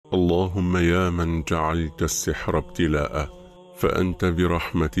اللهم يا من جعلت السحر ابتلاء، فأنت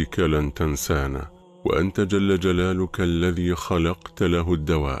برحمتك لن تنسانا، وأنت جل جلالك الذي خلقت له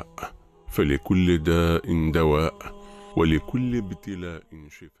الدواء، فلكل داء دواء ولكل ابتلاء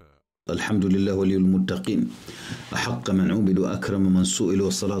شفاء. الحمد لله ولي المتقين، أحق من عبد وأكرم من سئل،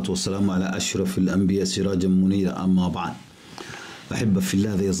 والصلاة والسلام على أشرف الأنبياء سراجا منيرا. أما بعد, أحب في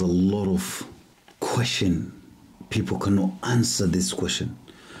الله, there's a lot of question. People cannot answer this question.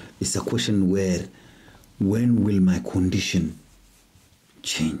 It's a question where, when will my condition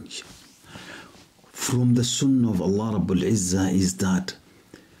change? From the sunnah of Allah Rabbul Izzah is that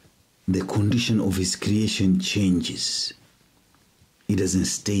the condition of His creation changes. It doesn't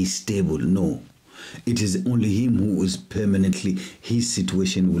stay stable, no. It is only Him who is permanently, His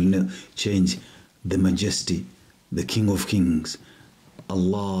situation will not change. The Majesty, the King of Kings,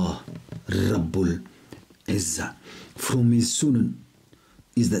 Allah Rabbul Izzah. From His sunnah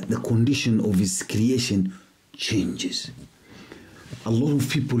is that the condition of His creation changes. A lot of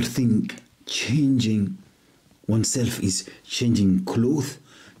people think changing oneself is changing clothes,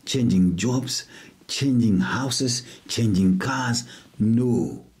 changing jobs, changing houses, changing cars.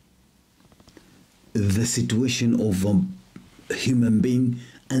 No. The situation of a human being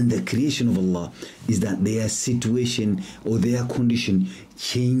and the creation of Allah is that their situation or their condition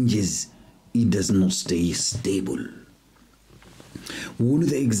changes. It does not stay stable. One of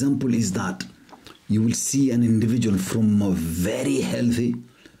the examples is that you will see an individual from a very healthy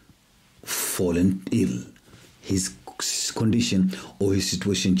fallen ill. His condition or his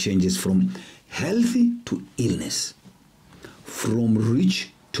situation changes from healthy to illness, from rich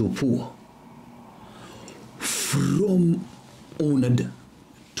to poor, from honored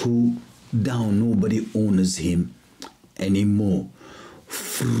to down. Nobody honors him anymore.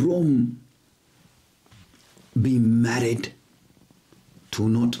 From being married to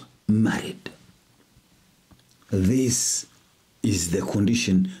not married. This is the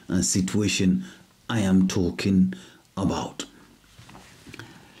condition and situation I am talking about.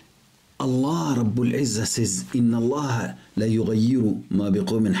 Allah Rabbul Izzah says, Inna Allah la yughayyiru ma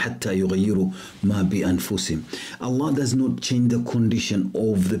biqawmin hatta yughayyiru ma bi anfusihim. Allah does not change the condition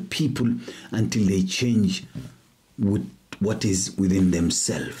of the people until they change with what is within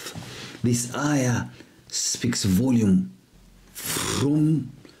themselves. This ayah speaks volume.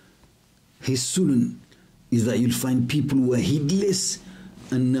 From His sunnah is that you'll find people who are heedless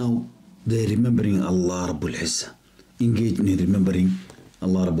and now they're remembering Allah Rabbul Izzah, engaged in remembering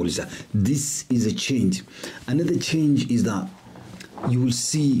Allah Rabbul Izzah. This is a change. Another change is that you will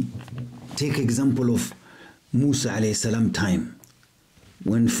see, take example of Musa alayhi salam time,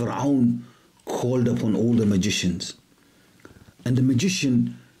 when Pharaoh called upon all the magicians, and the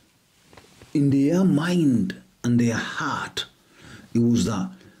magician in their mind and their heart, it was that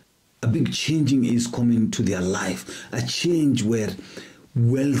a big changing is coming to their life, a change where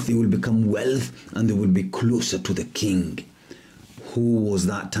wealth, they will become wealth and they will be closer to the king, who was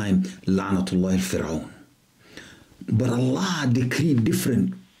that time La'natullah al-Fir'aun. But Allah decreed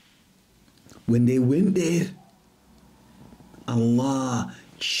different. When they went there, Allah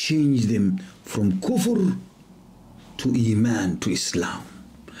changed them from kufr to iman, to Islam.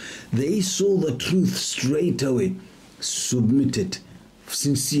 They saw the truth straight away, submitted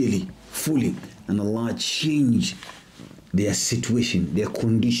sincerely, fully, and Allah changed their situation, their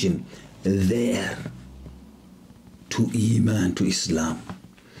condition there to Iman, to Islam.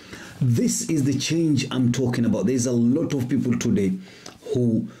 This is the change I'm talking about. There's a lot of people today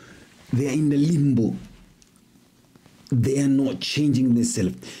who they are in the limbo. They are not changing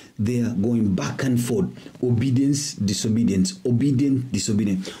themselves. They are going back and forth. Obedience, disobedience, obedience,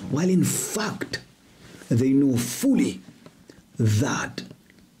 disobedience. While in fact, they know fully that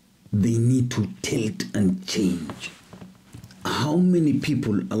they need to tilt and change. How many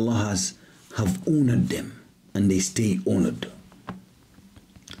people Allah have honored them and they stay honored?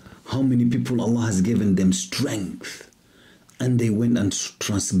 How many people Allah has given them strength and they went and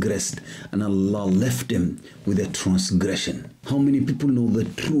transgressed and Allah left them with a transgression? How many people know the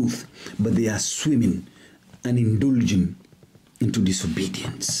truth but they are swimming and indulging into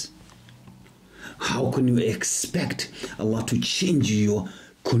disobedience? How can you expect Allah to change your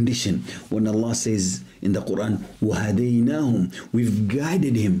condition when Allah says in the Quran, وَهَدَيْنَاهُمْ, we've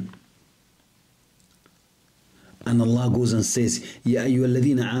guided him? And Allah goes and says, يَا أَيُّهَا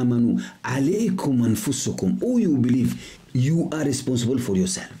الَّذِينَ آمَنُوا عَلَيْكُمْ أَنفُسُكُمْ. Oh, you believe, you are responsible for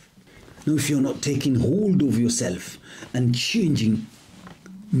yourself. Now, if you're not taking hold of yourself and changing,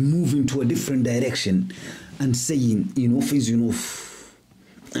 moving to a different direction and saying, enough is enough,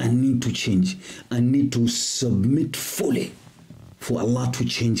 I need to change, I need to submit fully for Allah to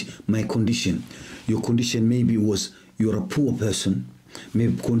change my condition. Your condition maybe was you're a poor person.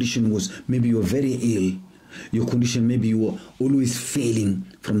 Maybe condition was maybe you're very ill. Your condition maybe you were always failing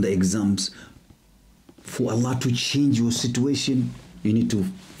from the exams. For Allah to change your situation, you need to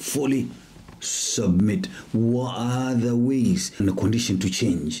fully submit. What are the ways and the condition to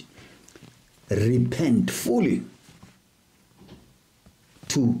change? Repent fully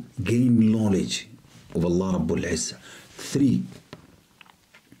to gain knowledge of Allah Rabbul Izzah. 3,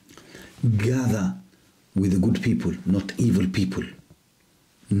 gather with the good people, not evil people.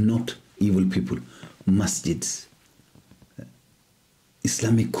 Not evil people. Masjids,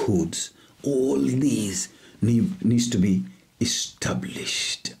 Islamic codes, all these needs to be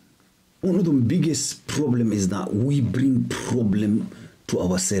established. One of the biggest problem is that we bring problem to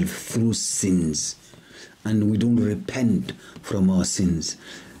ourselves through sins, and we don't repent from our sins,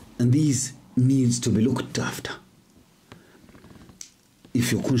 and these needs to be looked after.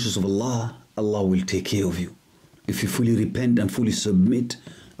 If you're conscious of Allah, Allah will take care of you. If you fully repent and fully submit,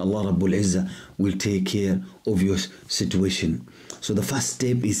 Allah Rabbul Izzah will take care of your situation. So the first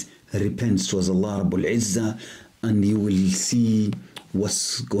step is repent towards Allah Rabbul Izzah, and you will see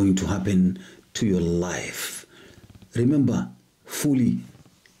what's going to happen to your life. Remember, fully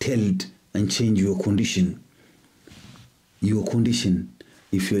tell and change your condition. Your condition,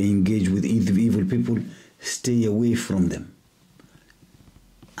 if you're engaged with evil people, stay away from them.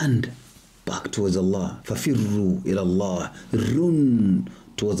 And back towards Allah. فَفِرُّوا إِلَى اللَّهِ. Run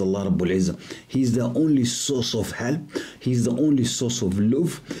towards Allah Rabbul Izzah. He's the only source of help. He's the only source of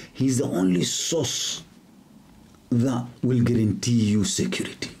love. He's the only source that will guarantee you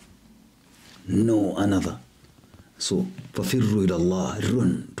security. No another. So, فَفِرُّوا إِلَى اللَّهِ.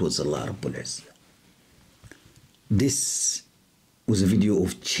 Run towards Allah Rabbul Izzah. This was a video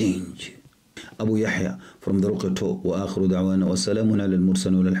of change. Abuyahyaa from the Ruqya talk. وآخر دعوانا وسلام على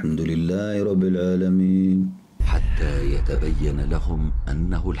المرسلين والحمد لله رب العالمين. حتى يتبين لهم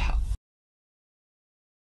أنه الحق.